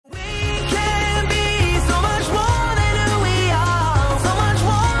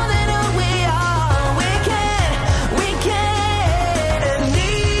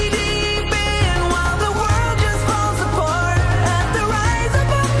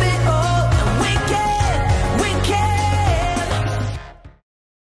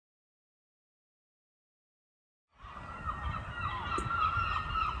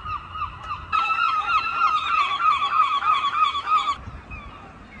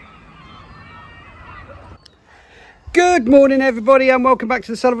Good morning everybody and welcome back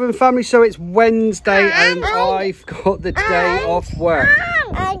to the Sullivan family. So it's Wednesday and I've got the day off work.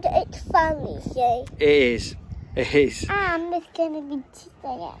 And it's family day. It is. And it's going to be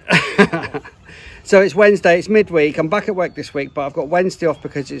today. So it's Wednesday, it's midweek. I'm back at work this week, but I've got Wednesday off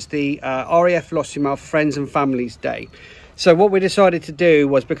because it's the RAF LOSSIEMOUTH Friends and Families Day. So what we decided to do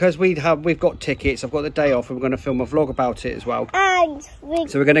was, because we've got tickets, I've got the day off, and we're going to film a vlog about it as well. And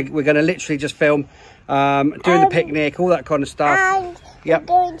so we're gonna literally just film doing the picnic, all that kind of stuff. And we're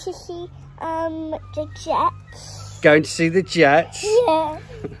going to see the jets. Going to see the jets. Yeah.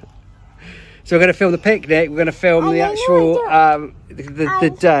 So we're going to film the picnic. We're going to film the actual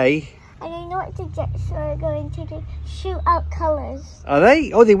the day. And I know what the jets are going to do. Shoot out colours. Are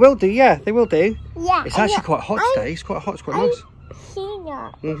they? Oh, they will do. Yeah, they will do. Yeah. It's actually quite hot today. It's quite hot. It's quite nice. I've seen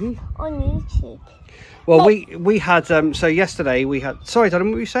that on YouTube. Well, we had so yesterday we had. Sorry, Darren,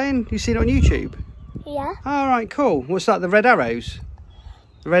 what were you saying? You seen it on YouTube? Yeah. All right, cool. What's that? The red arrows?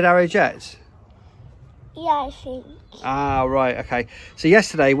 The red arrow jets? Yeah, I think. Ah, right. Okay. So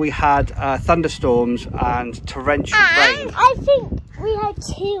yesterday we had thunderstorms and torrential rain. I think we had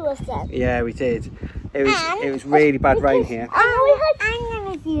 2 of them. Yeah, we did. It was really bad rain here. I know we had. I'm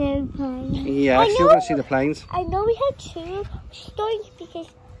gonna see the planes. Yeah, you're gonna see the planes. I know we had 2 storms because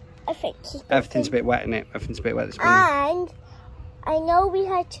I think Everything's a bit wet, isn't it? Everything's a bit wet this morning. And I know we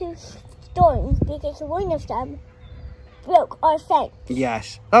had 2 storms because one of them broke our fence.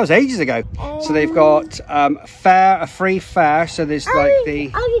 Yes, that was ages ago. So they've got a free fare. So there's like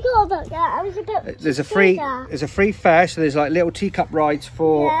I forgot about that. I was about. There's a free fare. So there's like little teacup rides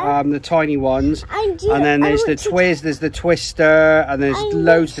for the tiny ones. And then there's the twist. There's the twister, and there's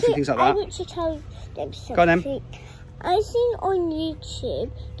loads of different things like that. I want to tell them something. Go on then. I seen on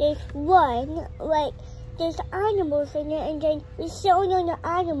YouTube there's one like there's animals in it, and then we sit on the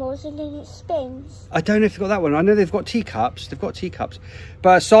animals, and then it spins. I don't know if they've got that one. I know they've got teacups.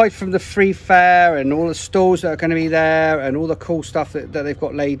 But aside from the free fare and all the stalls that are going to be there, and all the cool stuff that they've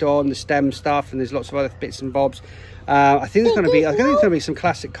got laid on, the STEM stuff, and there's lots of other bits and bobs. I think there's going to be some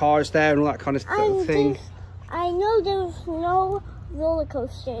classic cars there and all that kind of thing. I know there's no roller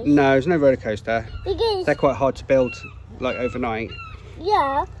coasters. No, there's no roller coaster. Because they're quite hard to build, like overnight.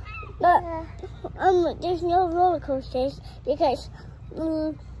 Yeah, but there's no roller coasters because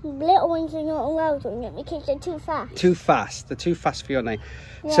little ones are not allowed on it because they're too fast. They're too fast for your name.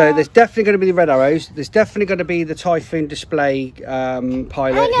 Yeah. So there's definitely going to be the red arrows. There's definitely going to be the Typhoon display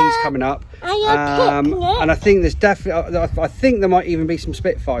pilot. He's coming up. And I think there's definitely. I think there might even be some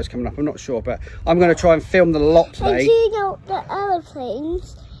Spitfires coming up. I'm not sure, but I'm going to try and film the lot today. And you know the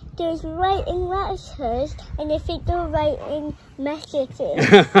aeroplanes. There's writing letters, and I think they're writing messages.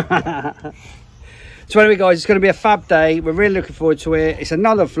 So anyway, guys, it's going to be a fab day. We're really looking forward to it. It's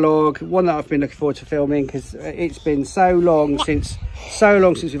another vlog, one that I've been looking forward to filming because it's been so long since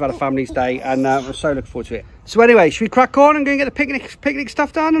we've had a family's day, and we're so looking forward to it. So anyway, should we crack on and go and get the picnic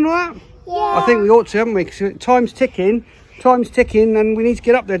stuff done and all that? Yeah. I think we ought to, haven't we? Because time's ticking, and we need to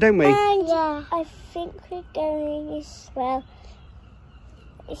get up there, don't we? And I think we're going as well.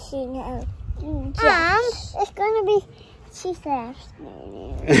 See now. It's going to be too fast.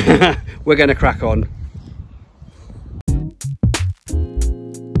 We're going to crack on.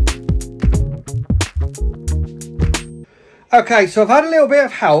 Okay, so I've had a little bit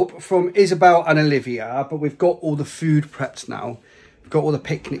of help from Isabel and Olivia, but we've got all the food prepped now. We've got all the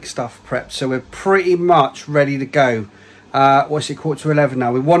picnic stuff prepped, so we're pretty much ready to go. What's it, 10:45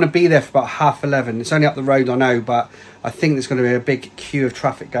 now? We want to be there for about 11:30. It's only up the road, I know, but I think there's going to be a big queue of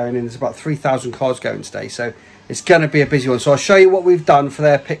traffic going in. There's about 3,000 cars going today, so it's going to be a busy one. So I'll show you what we've done for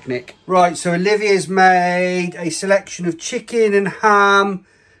their picnic. Right, so Olivia's made a selection of chicken and ham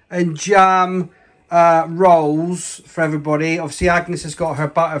and jam rolls for everybody. Obviously, Agnes has got her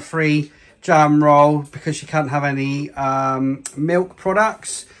butter-free jam roll because she can't have any milk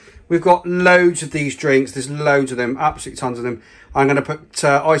products. We've got loads of these drinks. There's loads of them, absolutely tons of them. I'm going to put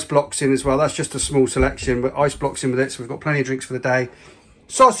ice blocks in as well. That's just a small selection, but ice blocks in with it. So we've got plenty of drinks for the day.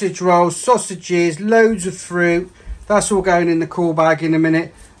 Sausage rolls, sausages, loads of fruit. That's all going in the cool bag in a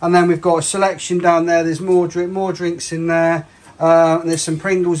minute. And then we've got a selection down there. There's more drinks in there. There's some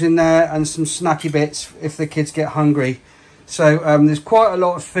Pringles in there and some snacky bits if the kids get hungry. So there's quite a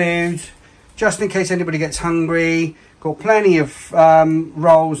lot of food, just in case anybody gets hungry. Got plenty of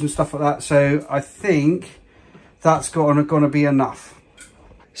rolls and stuff like that, so I think that's going to be enough.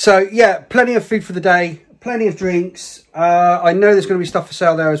 So yeah, plenty of food for the day, plenty of drinks. I know there's going to be stuff for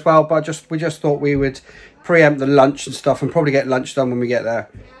sale there as well, but we just thought we would preempt the lunch and stuff and probably get lunch done when we get there.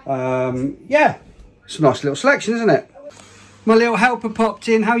 Yeah, it's a nice little selection, isn't it? My little helper popped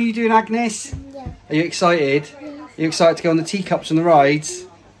in. How are you doing, Agnes? Yeah. Are you excited? You excited to go on the teacups and the rides?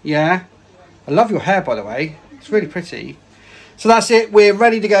 Yeah? I love your hair, by the way. It's really pretty. So that's it. We're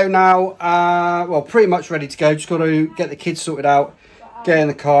ready to go now. Well, pretty much ready to go. Just got to get the kids sorted out, get in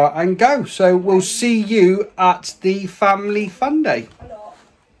the car and go. So we'll see you at the family fun day.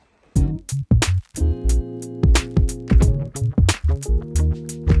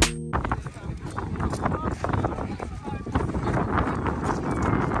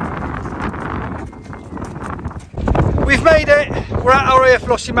 We've made it. We're at RAF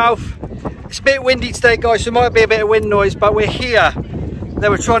Lossiemoutth. It's a bit windy today, guys, so there might be a bit of wind noise, but we're here. They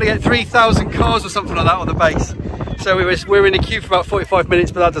were trying to get 3,000 cars or something like that on the base. So we're in the queue for about 45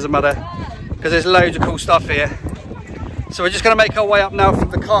 minutes, but that doesn't matter because there's loads of cool stuff here. So we're just going to make our way up now from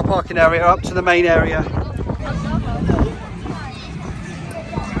the car parking area up to the main area.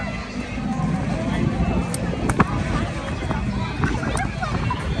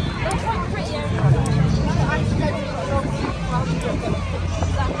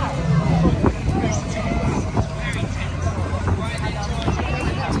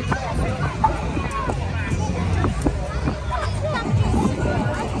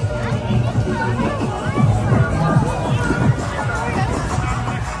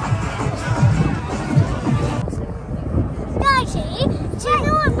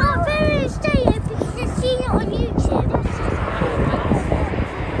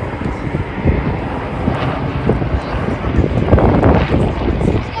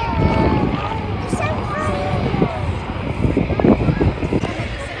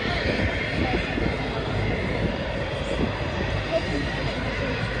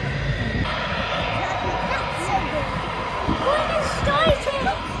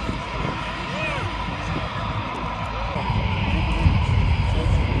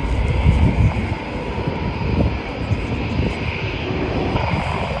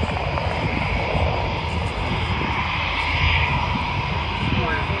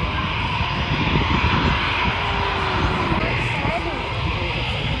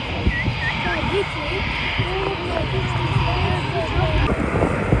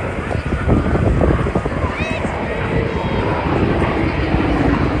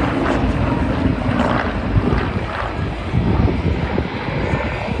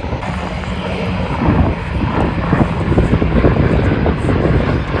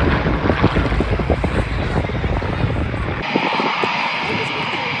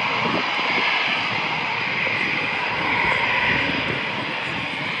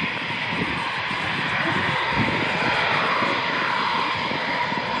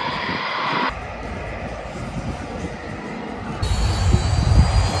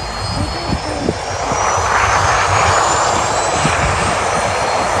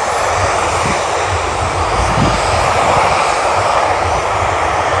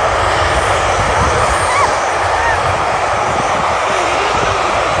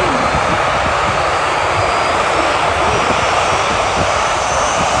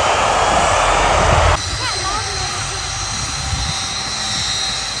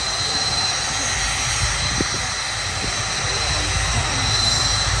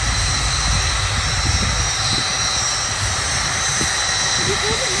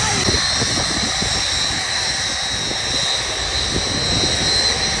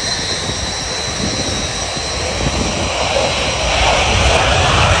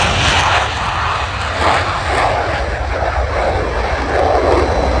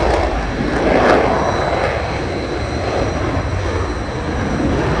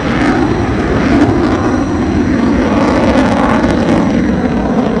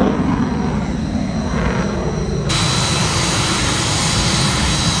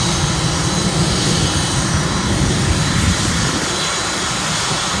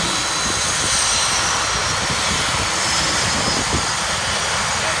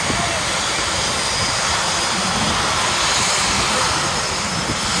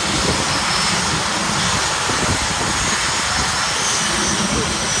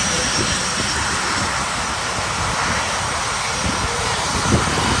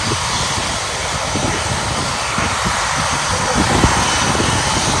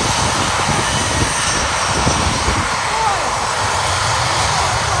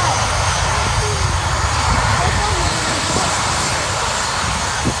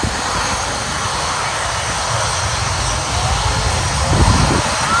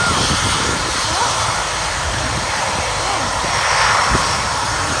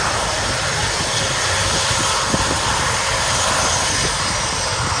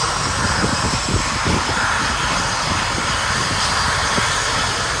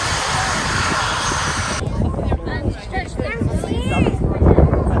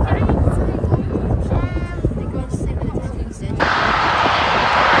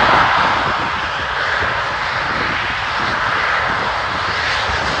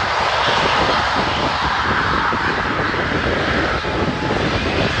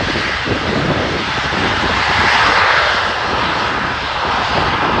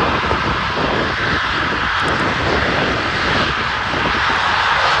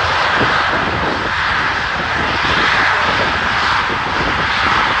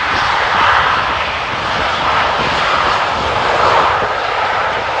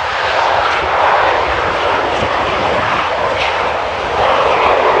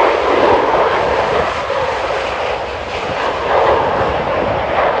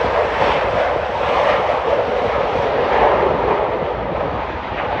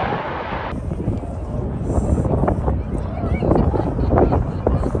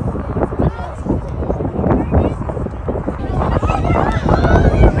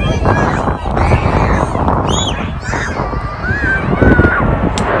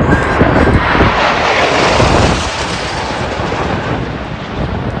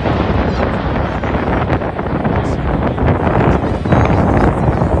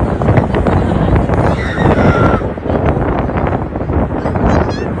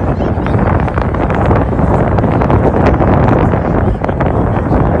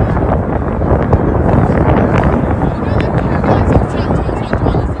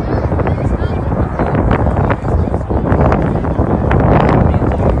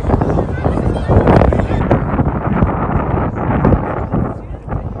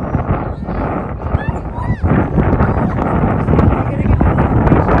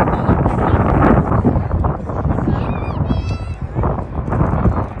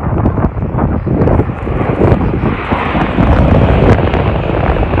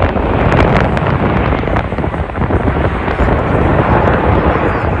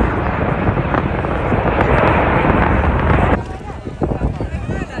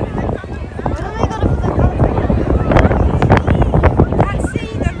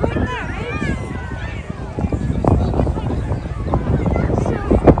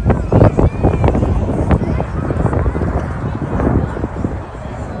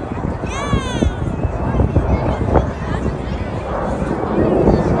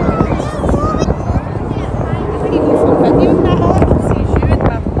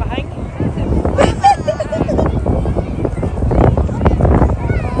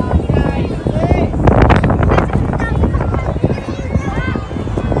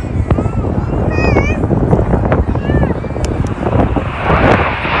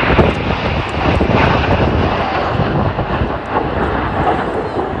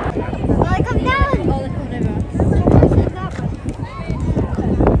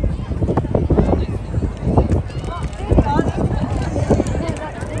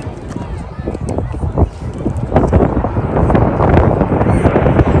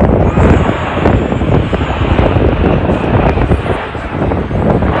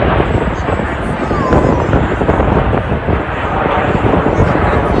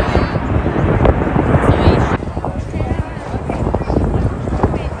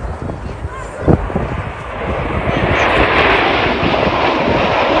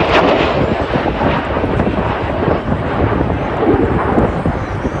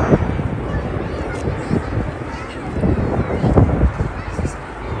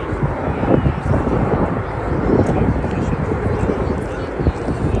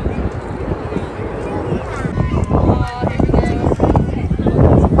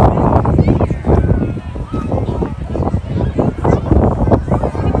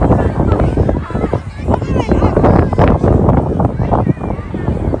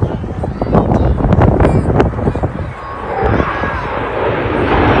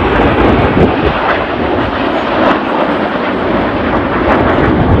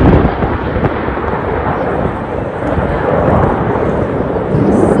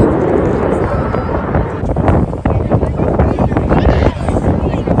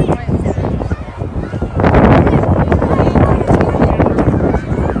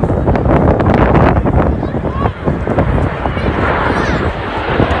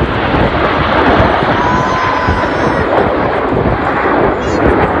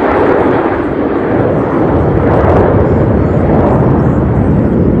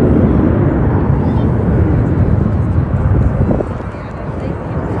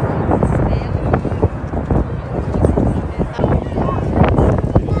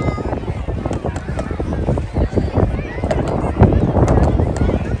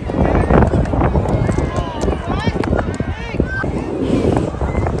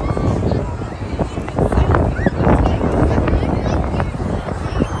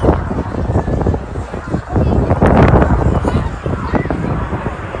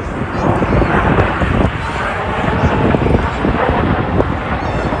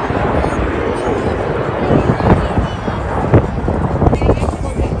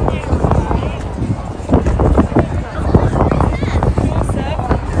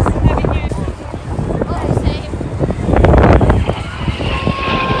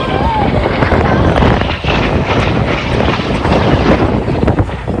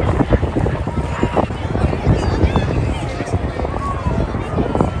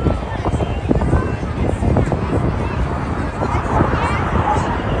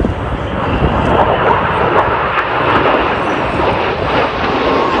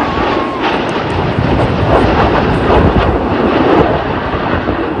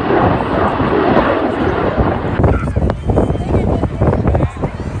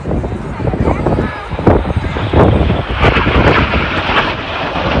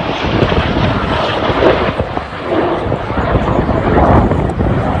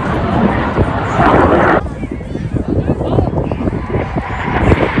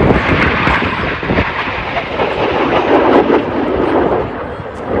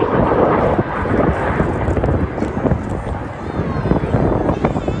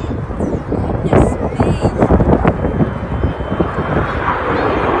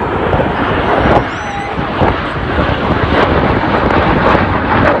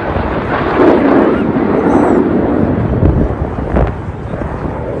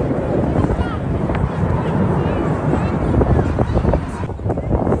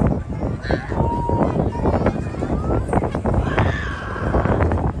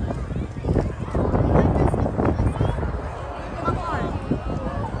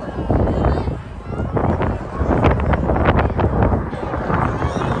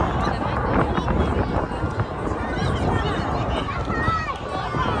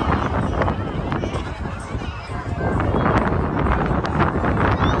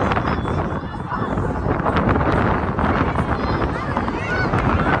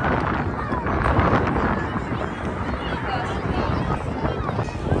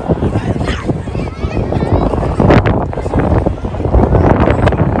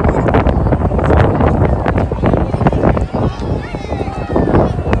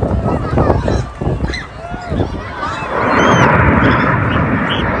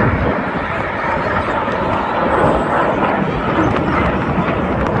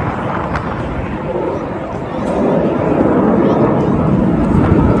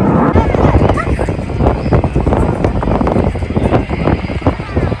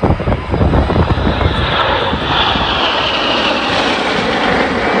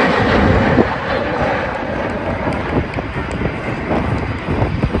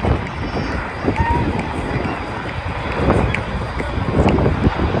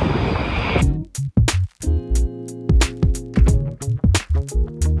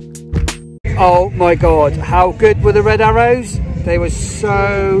 Oh my God, how good were the red arrows? They were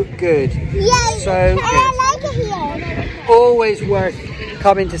so good. Yeah, so good. I like it here. Always worth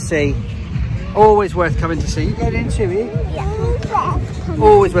coming to see. Always worth coming to see. You getting into it? Yeah.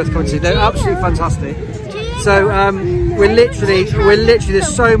 Always worth coming to see. They're absolutely fantastic. So we're literally,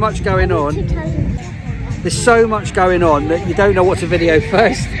 there's so much going on. There's so much going on that you don't know what to video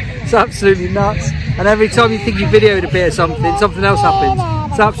first. It's absolutely nuts. And every time you think you videoed a bit of something, something else happens.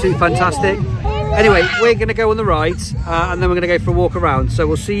 It's absolutely fantastic. Anyway, we're going to go on the rides and then we're going to go for a walk around. So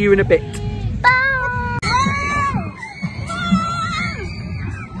we'll see you in a bit.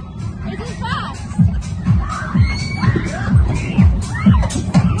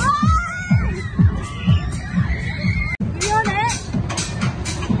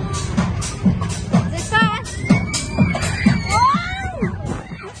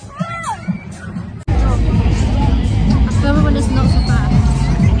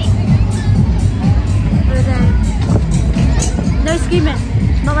 No screaming,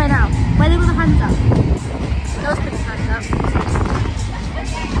 not right now. Why they put the hands up? Those put his hands up.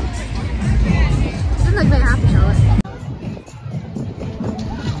 Doesn't look very happy, Charlotte.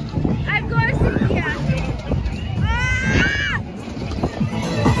 I'm going to here.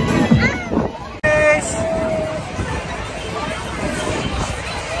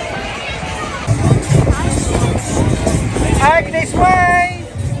 Agnes way!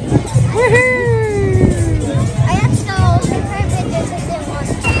 Woohoo!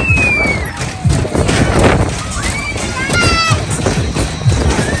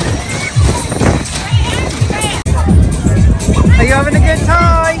 Are you having a good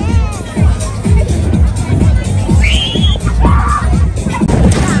time?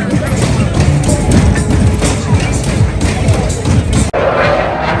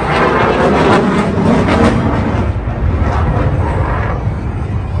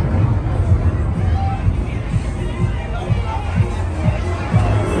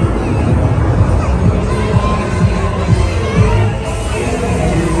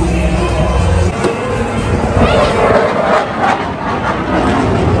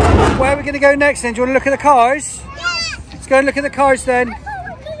 To go next then? Do you want to look at the cars? Yeah. Let's go and look at the cars then.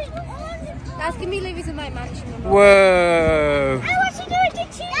 That's gonna be Livy's in my mansion. Whoa. I want to go to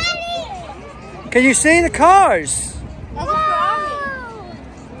Chile. Can you see the cars? That's a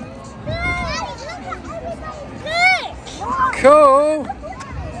Ferrari. Cool.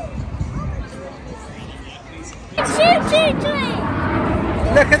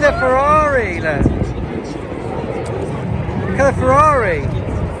 Look at the Ferrari, look. Look at the Ferrari.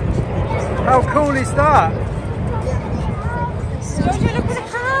 How cool is that? Don't you look at the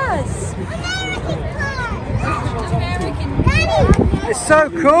cars? American. It's so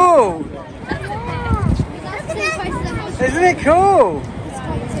cool. Isn't it cool?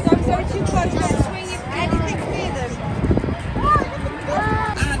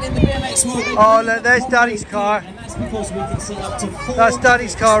 Oh look, there's Daddy's car. That's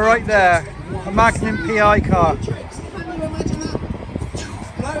Daddy's car right there. A Magnum PI car.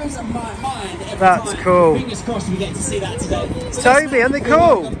 That's cool. Fingers crossed we get to see that today. Toby, aren't they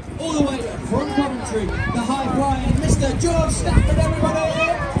cool? All the way from Coventry, the High Flying Mr. George Stafford, everybody!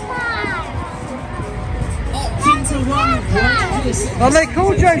 Opting to run right this. Aren't they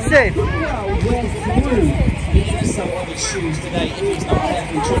cool, Joseph? We're through the insole of his shoes today if he's not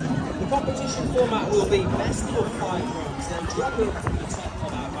careful. The competition format will be best of 5 runs. Then juggle from the top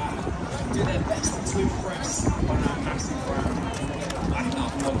of our back, do their best to impress on our massive ground. Back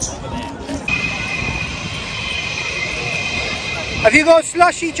up on top of there. Have you got a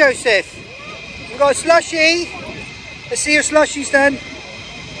slushie, Joseph? You got a slushie? Let's see your slushies then.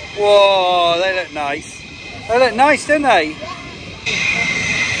 Whoa, they look nice. They look nice, don't they?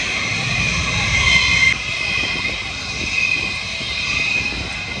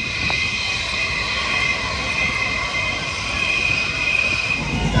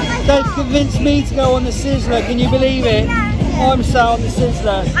 They've convinced me to go on the Sizzler, can you believe it? I'm sat on the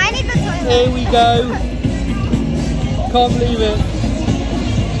Sizzler. I need the toilet. Here we go. Can't believe it.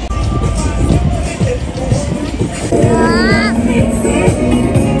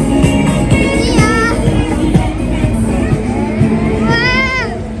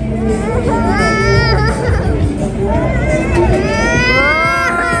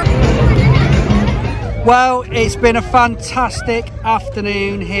 Well, it's been a fantastic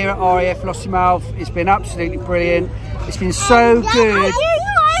afternoon here at RAF Lossiemoutth. It's been absolutely brilliant. It's been so good.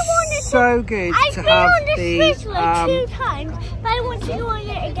 So good to have the 2 times, but I want to go on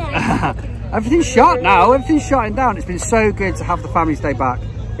it again. Everything's shut now. Everything's shutting down. It's been so good to have the Family's Day back.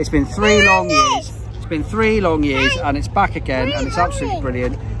 It's been 3 long years. It's been 3 long years, and it's back again, and it's absolutely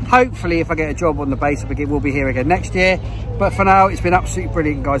brilliant. Hopefully, if I get a job on the base, we'll be here again next year. But for now, it's been absolutely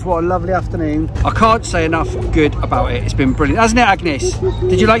brilliant, guys. What a lovely afternoon. I can't say enough good about it. It's been brilliant, hasn't it, Agnes?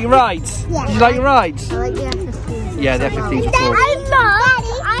 Did you like your rides? Yeah. Did you like your rides? I like the F-15s. Yeah, the F-15s were cool.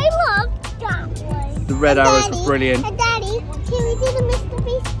 I love that one. The red arrows were brilliant. Daddy, can we do the Mr.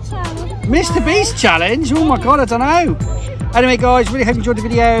 Beast challenge? Mr. Beast challenge? Oh my God, I don't know. Anyway, guys, really hope you enjoyed the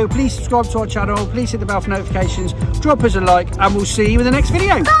video. Please subscribe to our channel. Please hit the bell for notifications. Drop us a like, and we'll see you in the next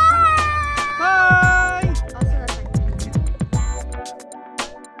video. Bye! Bye!